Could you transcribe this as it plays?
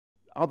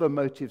other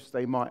motives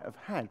they might have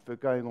had for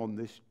going on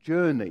this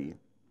journey.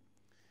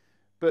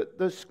 But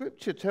the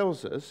scripture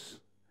tells us,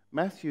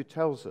 Matthew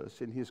tells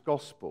us in his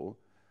gospel,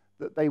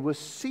 that they were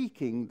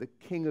seeking the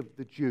King of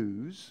the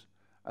Jews,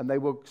 and they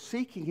were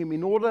seeking him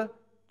in order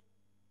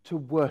to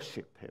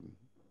worship him.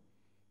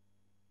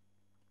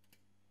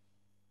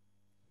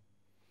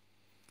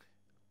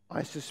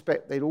 I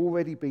suspect they'd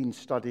already been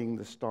studying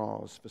the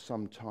stars for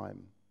some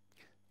time.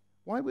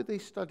 Why were they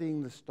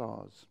studying the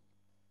stars?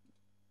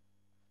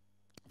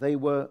 They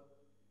were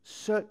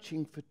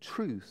searching for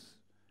truth,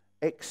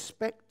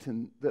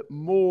 expectant that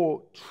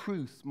more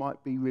truth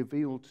might be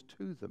revealed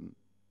to them.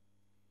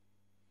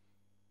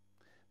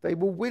 They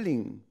were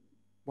willing,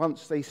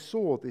 once they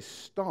saw this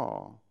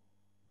star,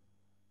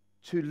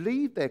 to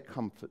leave their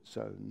comfort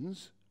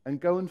zones and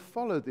go and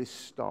follow this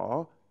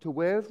star to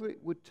wherever it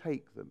would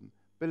take them,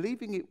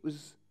 believing it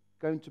was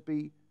going to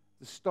be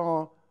the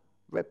star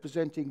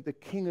representing the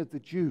King of the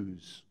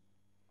Jews.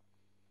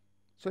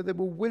 So they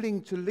were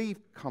willing to leave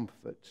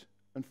comfort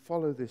and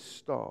follow this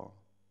star.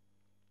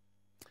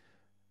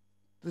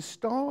 The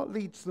star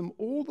leads them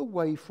all the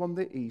way from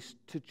the east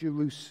to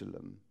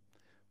Jerusalem.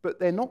 But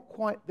they're not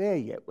quite there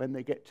yet when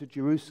they get to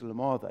Jerusalem,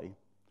 are they?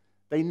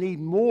 They need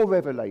more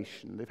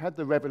revelation. They've had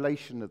the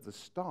revelation of the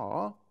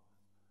star,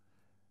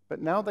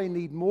 but now they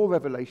need more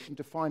revelation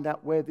to find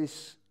out where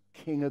this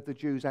King of the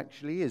Jews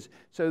actually is.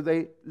 So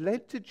they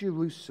led to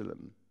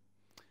Jerusalem.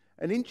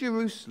 And in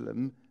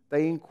Jerusalem,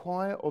 they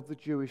inquire of the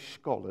Jewish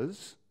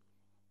scholars,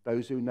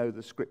 those who know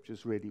the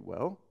scriptures really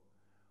well,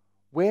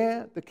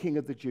 where the King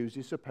of the Jews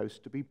is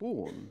supposed to be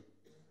born.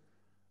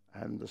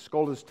 And the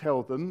scholars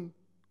tell them,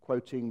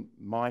 quoting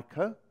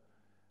Micah,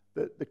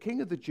 that the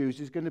King of the Jews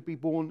is going to be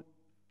born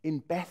in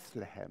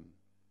Bethlehem.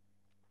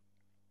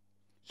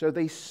 So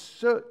they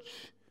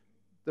search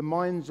the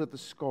minds of the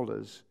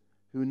scholars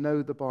who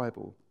know the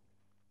Bible.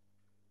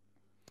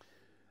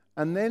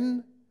 And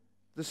then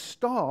the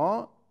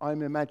star,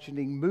 I'm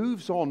imagining,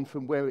 moves on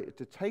from where it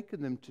had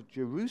taken them to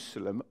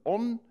Jerusalem,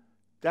 on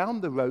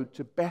down the road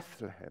to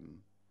Bethlehem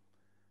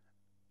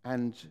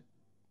and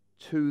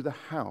to the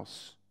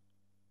house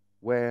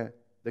where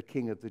the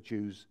King of the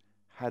Jews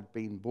had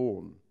been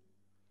born.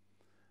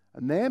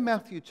 And there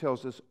Matthew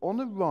tells us,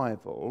 on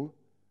arrival,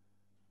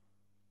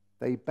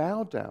 they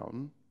bow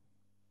down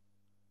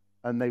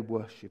and they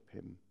worship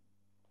him.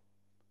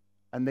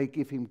 And they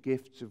give him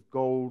gifts of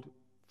gold,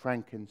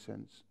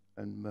 frankincense,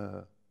 and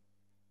myrrh.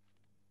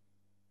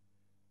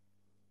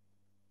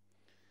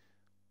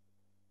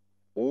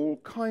 All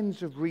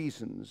kinds of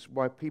reasons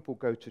why people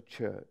go to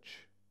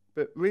church,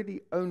 but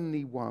really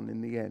only one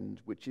in the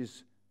end, which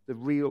is the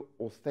real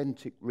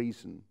authentic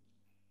reason,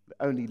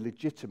 the only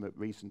legitimate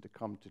reason to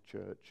come to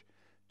church,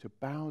 to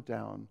bow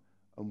down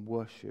and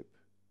worship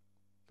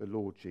the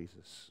Lord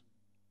Jesus.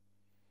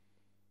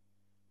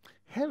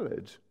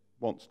 Herod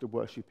wants to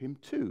worship him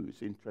too.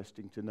 It's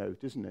interesting to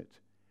note, isn't it?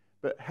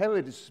 But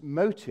Herod's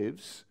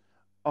motives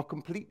are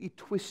completely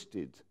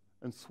twisted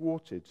and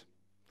thwarted.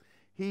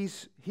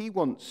 He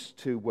wants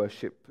to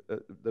worship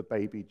the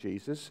baby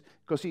Jesus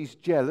because he's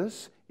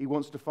jealous. He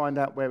wants to find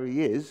out where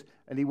he is,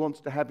 and he wants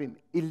to have him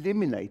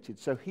eliminated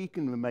so he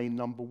can remain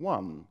number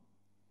one.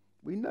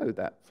 We know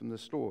that from the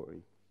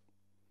story.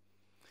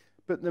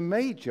 But the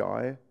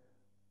Magi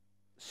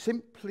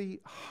simply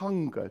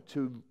hunger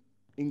to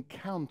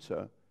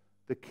encounter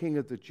the King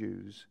of the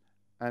Jews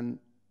and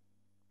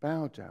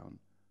bow down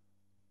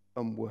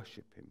and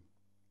worship him.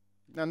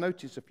 Now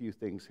notice a few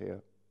things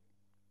here.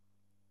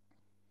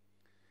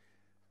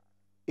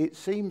 It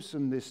seems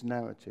from this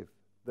narrative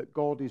that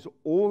God is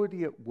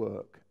already at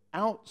work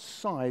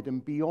outside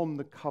and beyond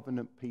the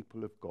covenant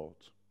people of God.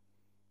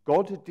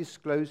 God had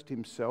disclosed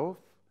himself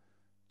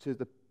to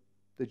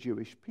the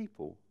Jewish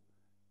people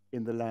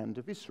in the land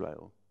of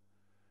Israel.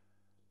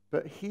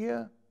 But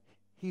here,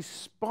 he's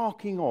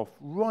sparking off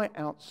right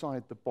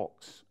outside the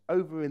box,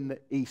 over in the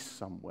east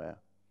somewhere.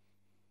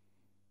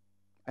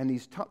 And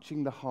he's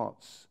touching the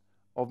hearts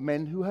of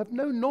men who have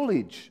no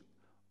knowledge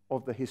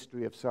of the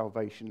history of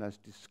salvation as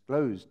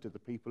disclosed to the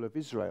people of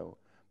Israel.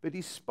 But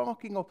he's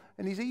sparking off,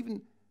 and he's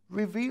even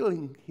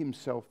revealing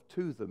himself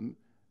to them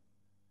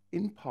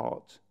in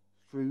part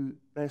through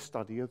their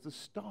study of the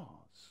stars.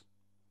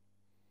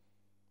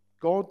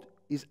 God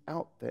is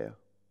out there,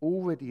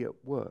 already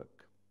at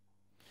work.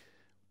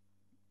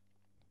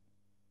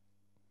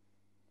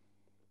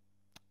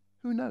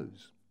 Who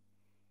knows?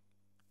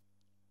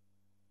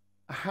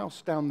 A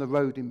house down the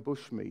road in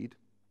Bushmead,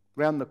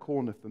 round the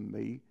corner from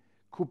me,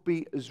 could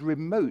be as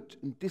remote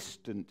and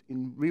distant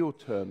in real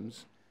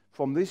terms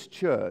from this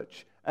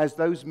church as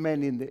those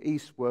men in the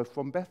east were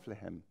from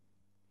Bethlehem.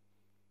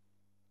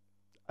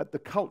 The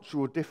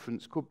cultural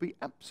difference could be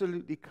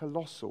absolutely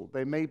colossal.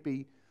 There may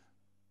be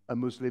a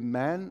Muslim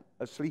man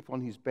asleep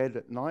on his bed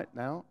at night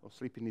now, or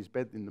sleep in his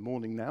bed in the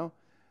morning now,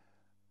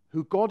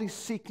 who God is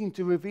seeking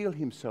to reveal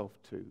himself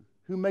to,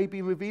 who may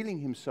be revealing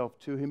himself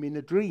to him in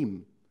a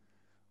dream,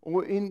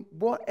 or in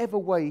whatever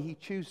way he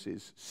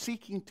chooses,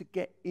 seeking to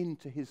get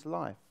into his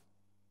life.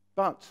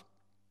 But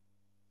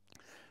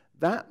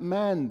that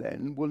man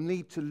then will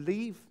need to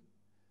leave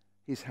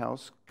his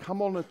house,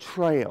 come on a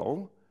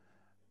trail,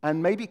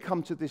 and maybe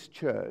come to this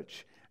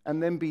church,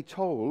 and then be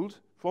told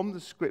from the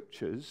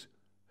scriptures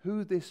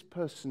who this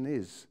person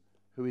is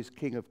who is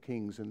King of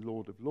Kings and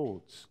Lord of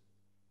Lords.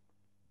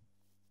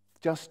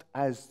 Just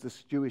as the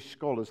Jewish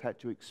scholars had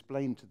to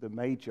explain to the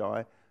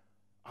Magi,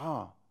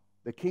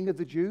 the King of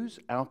the Jews,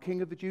 our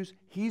King of the Jews,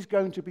 he's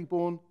going to be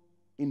born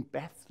in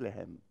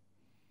Bethlehem.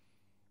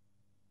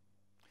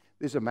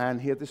 There's a man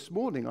here this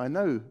morning, I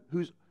know,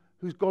 whose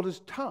God has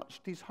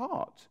touched his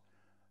heart,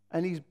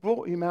 and he's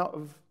brought him out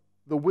of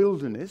the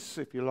wilderness,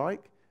 if you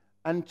like,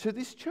 and to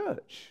this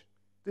church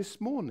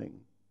this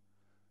morning.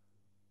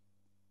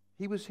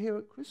 He was here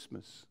at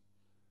Christmas.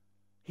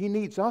 He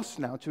needs us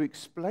now to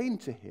explain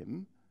to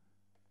him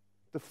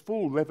the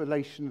full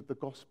revelation of the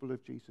gospel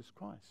of Jesus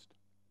Christ.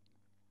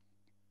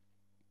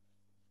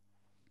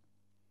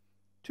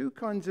 Two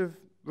kinds of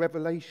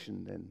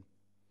revelation then.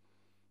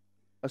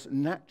 A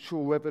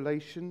natural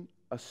revelation,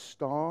 a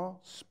star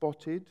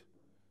spotted,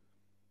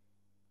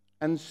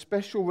 and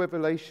special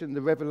revelation,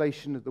 the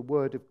revelation of the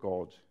Word of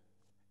God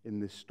in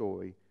this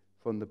story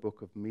from the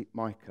book of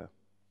Micah.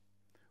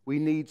 We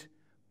need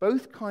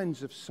both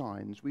kinds of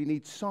signs. We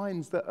need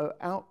signs that are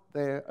out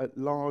there at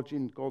large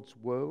in God's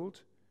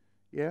world,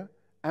 yeah?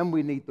 And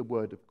we need the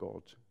Word of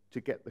God to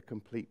get the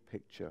complete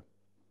picture.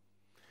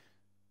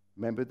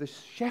 Remember the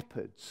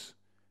shepherds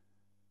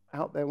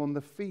out there on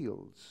the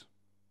fields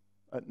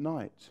at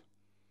night.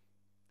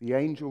 The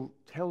angel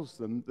tells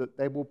them that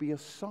there will be a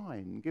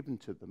sign given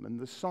to them, and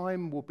the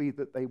sign will be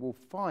that they will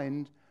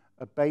find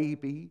a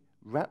baby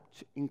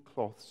wrapped in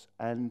cloths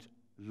and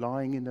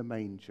lying in a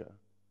manger.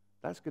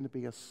 That's going to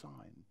be a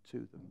sign to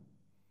them,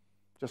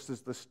 just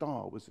as the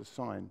star was a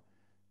sign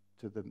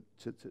to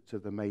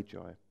the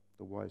Magi,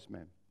 the wise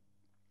men.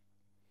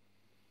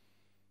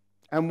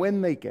 And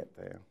when they get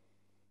there,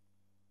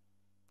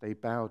 they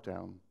bow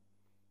down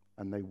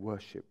and they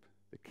worship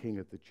the King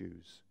of the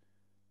Jews,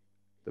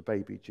 the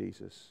baby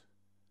Jesus,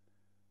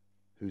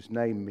 whose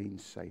name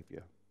means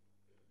Savior.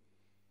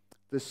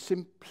 The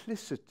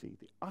simplicity,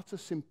 the utter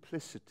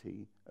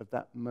simplicity of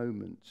that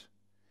moment.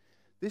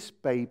 This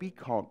baby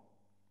can't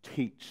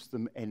teach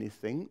them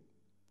anything.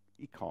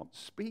 He can't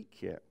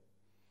speak yet.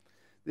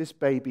 This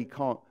baby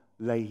can't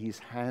lay his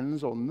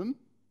hands on them.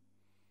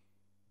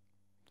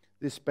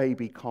 This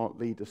baby can't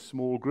lead a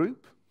small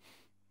group.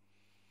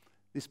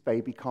 This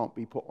baby can't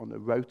be put on a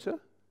rota.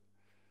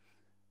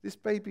 This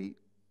baby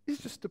is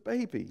just a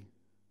baby.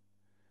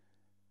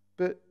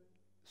 But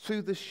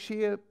through the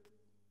sheer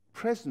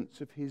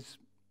presence of his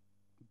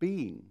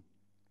being,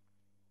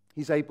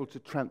 he's able to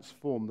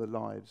transform the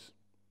lives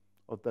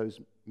of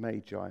those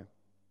Magi,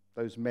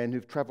 those men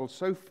who've traveled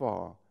so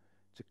far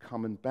to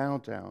come and bow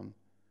down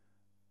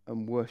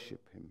and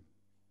worship him.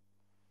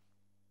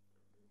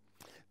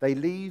 They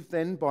leave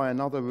then by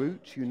another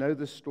route, you know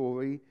the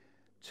story,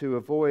 to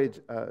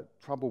avoid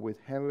trouble with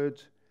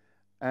Herod.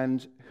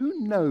 And who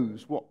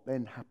knows what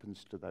then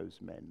happens to those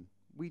men?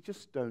 We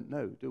just don't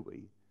know, do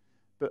we?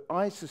 But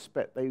I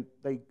suspect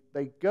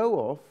they go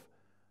off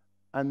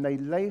and they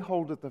lay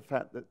hold of the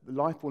fact that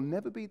life will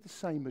never be the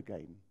same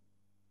again,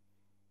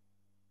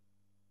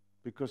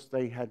 because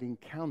they had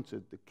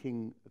encountered the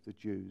King of the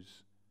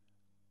Jews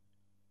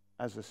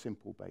as a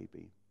simple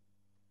baby.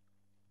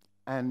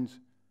 And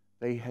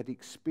they had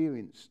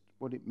experienced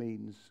what it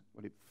means,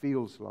 what it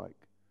feels like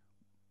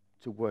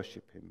to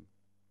worship him.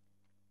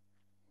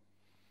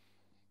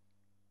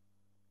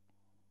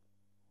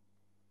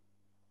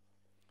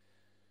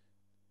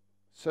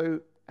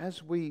 So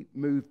as we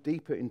move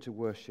deeper into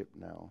worship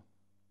now,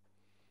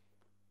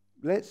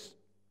 let's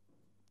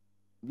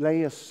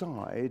lay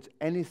aside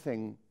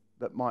anything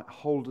that might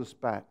hold us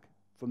back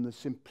from the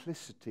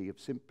simplicity of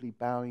simply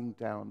bowing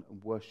down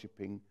and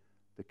worshiping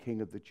the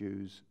King of the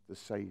Jews, the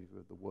Savior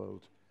of the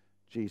world,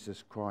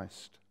 Jesus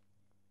Christ.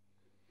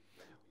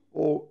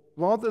 Or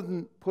rather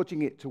than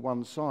putting it to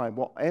one side,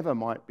 whatever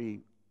might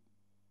be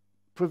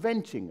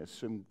preventing us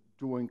from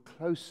drawing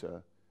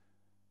closer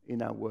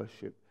in our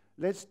worship,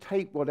 let's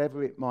take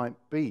whatever it might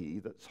be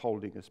that's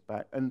holding us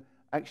back and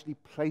actually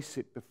place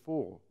it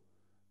before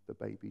the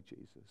baby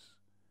Jesus.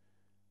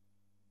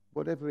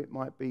 Whatever it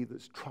might be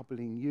that's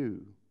troubling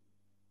you,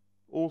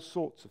 all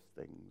sorts of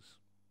things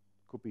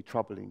could be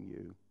troubling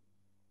you.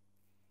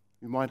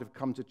 You might have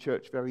come to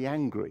church very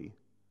angry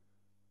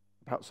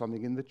about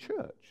something in the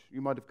church.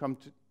 You might have come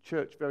to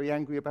church very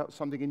angry about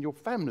something in your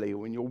family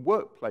or in your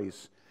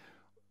workplace.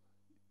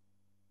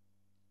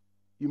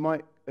 You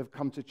might have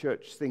come to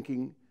church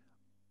thinking,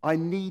 I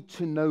need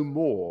to know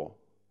more,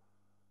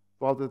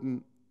 rather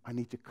than I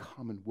need to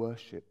come and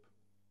worship.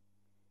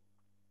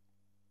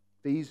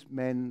 These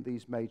men,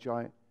 these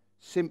Magi,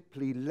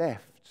 simply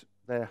left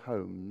their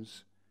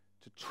homes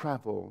to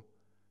travel,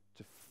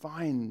 to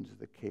find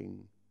the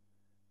King,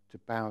 to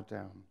bow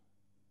down,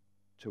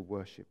 to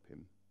worship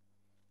him.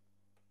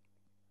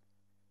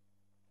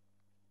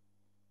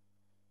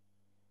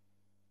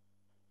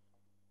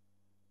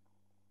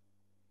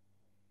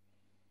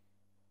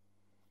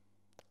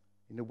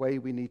 In a way,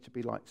 we need to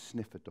be like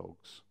sniffer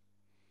dogs.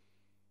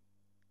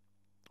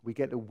 we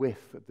get a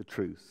whiff of the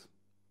truth.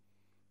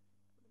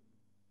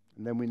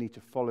 And then we need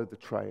to follow the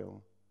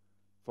trail,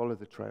 follow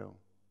the trail,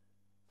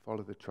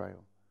 follow the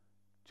trail,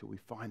 till we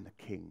find the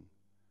King,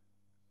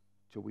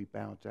 till we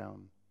bow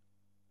down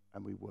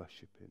and we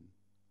worship him.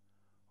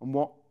 And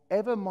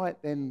whatever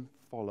might then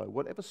follow,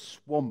 whatever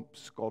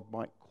swamps God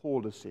might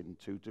call us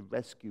into to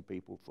rescue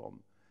people from,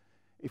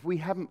 if we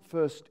haven't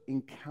first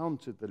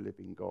encountered the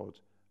living God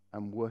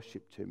and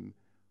worshipped him,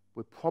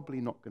 we're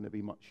probably not going to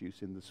be much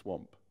use in the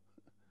swamp.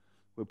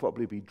 We'll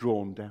probably be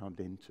drawn down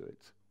into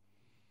it.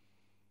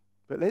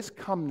 But let's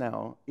come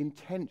now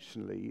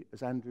intentionally,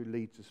 as Andrew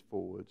leads us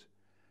forward,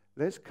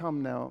 let's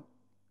come now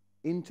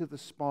into the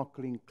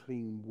sparkling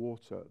clean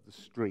water of the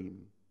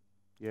stream.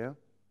 Yeah?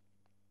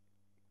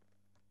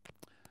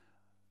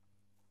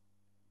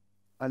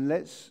 And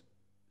let's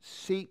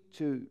seek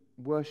to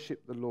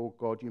worship the Lord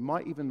God. You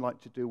might even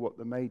like to do what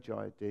the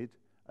Magi did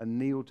and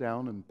kneel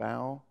down and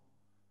bow.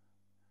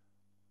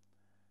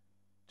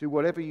 Do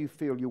whatever you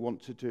feel you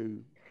want to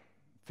do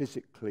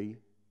physically.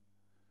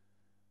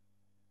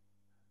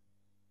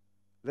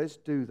 Let's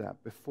do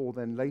that before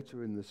then,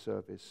 later in the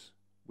service,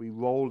 we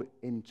roll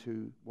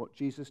into what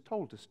Jesus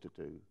told us to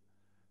do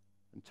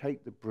and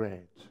take the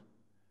bread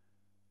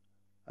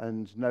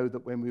and know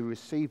that when we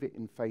receive it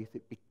in faith,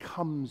 it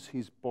becomes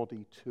his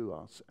body to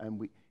us,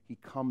 and he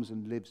comes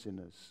and lives in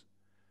us.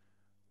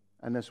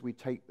 And as we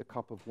take the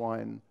cup of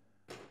wine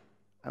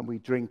and we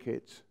drink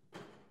it,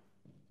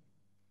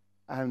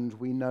 and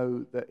we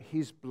know that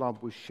his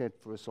blood was shed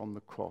for us on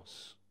the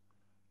cross,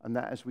 and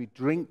that as we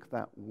drink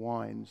that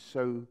wine,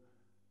 so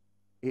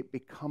it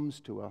becomes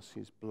to us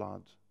his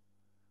blood.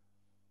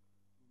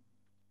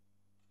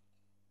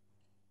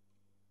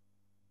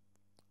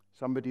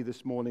 Somebody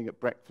this morning at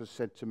breakfast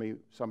said to me,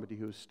 somebody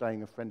who was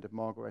staying, a friend of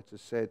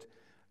Margaret's, said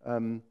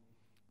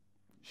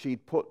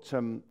she'd put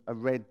a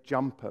red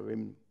jumper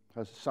in,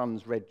 her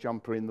son's red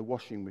jumper, in the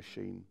washing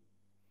machine.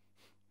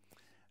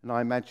 And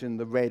I imagine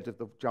the red of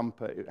the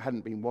jumper, it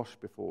hadn't been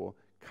washed before,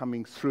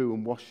 coming through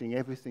and washing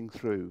everything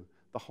through,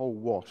 the whole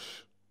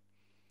wash.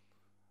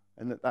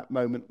 And at that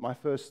moment, my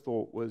first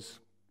thought was,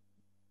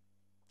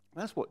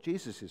 that's what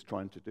Jesus is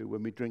trying to do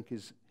when we drink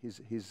his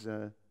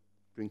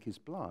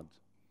blood.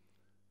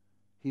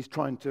 He's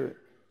trying to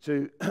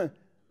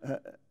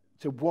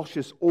wash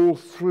us all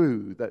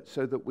through, that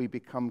so that we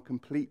become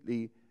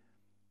completely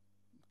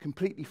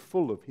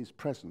full of his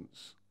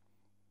presence,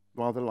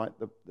 rather like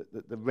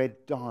the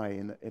red dye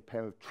in a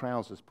pair of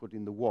trousers put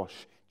in the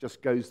wash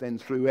just goes then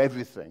through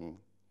everything.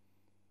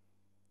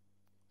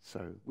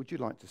 So, would you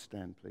like to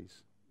stand,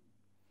 please?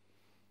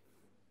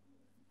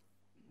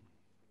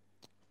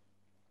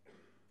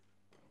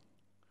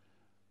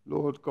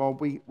 Lord God,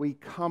 we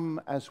come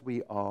as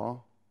we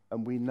are,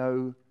 and we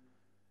know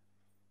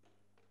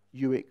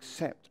you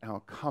accept our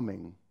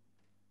coming.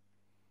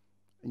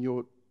 And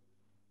you're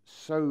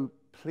so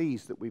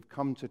pleased that we've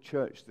come to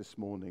church this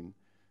morning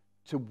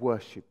to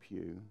worship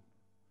you,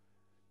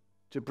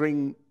 to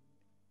bring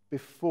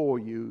before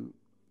you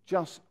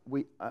just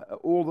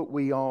all that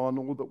we are and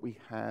all that we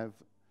have,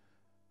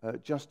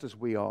 just as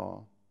we are.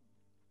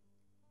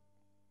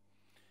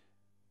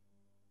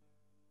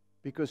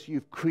 Because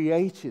you've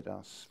created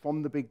us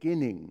from the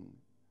beginning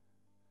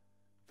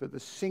for the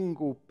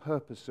single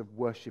purpose of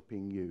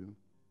worshiping you,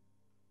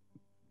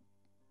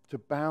 to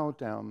bow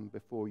down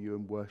before you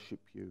and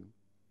worship you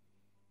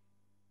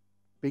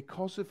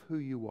because of who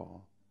you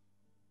are.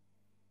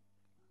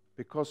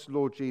 Because,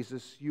 Lord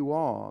Jesus, you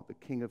are the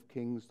King of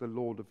Kings, the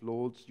Lord of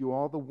Lords. You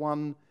are the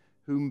one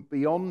whom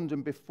beyond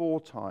and before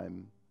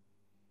time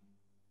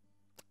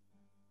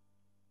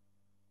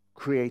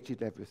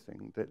created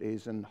everything that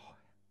is and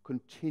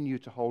continue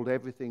to hold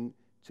everything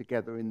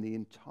together in the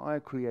entire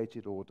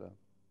created order.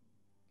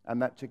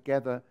 And that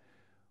together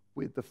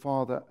with the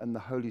Father and the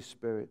Holy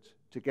Spirit,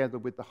 together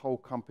with the whole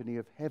company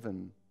of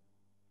heaven,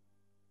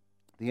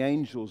 the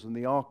angels and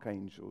the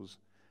archangels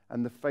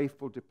and the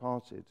faithful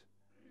departed,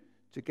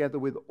 together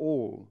with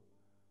all,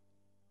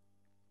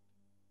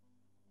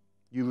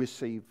 you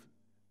receive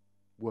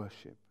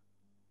worship.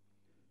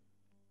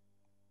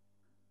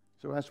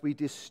 So as we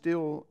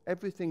distill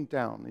everything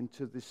down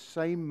into this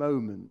same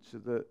moment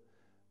that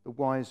the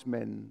wise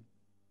men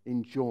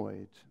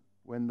enjoyed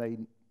when they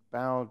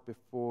bowed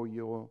before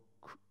your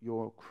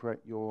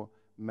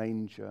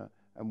manger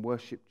and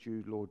worshipped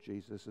you, Lord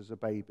Jesus, as a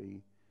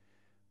baby,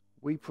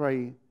 we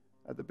pray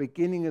at the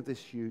beginning of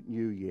this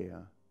new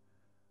year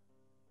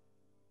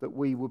that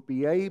we would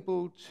be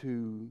able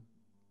to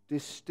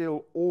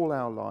distill all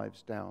our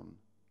lives down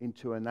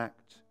into an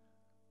act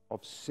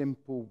of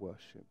simple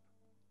worship.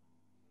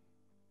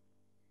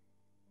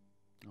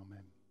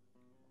 Amen.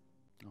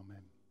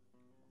 Amen.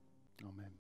 Amen.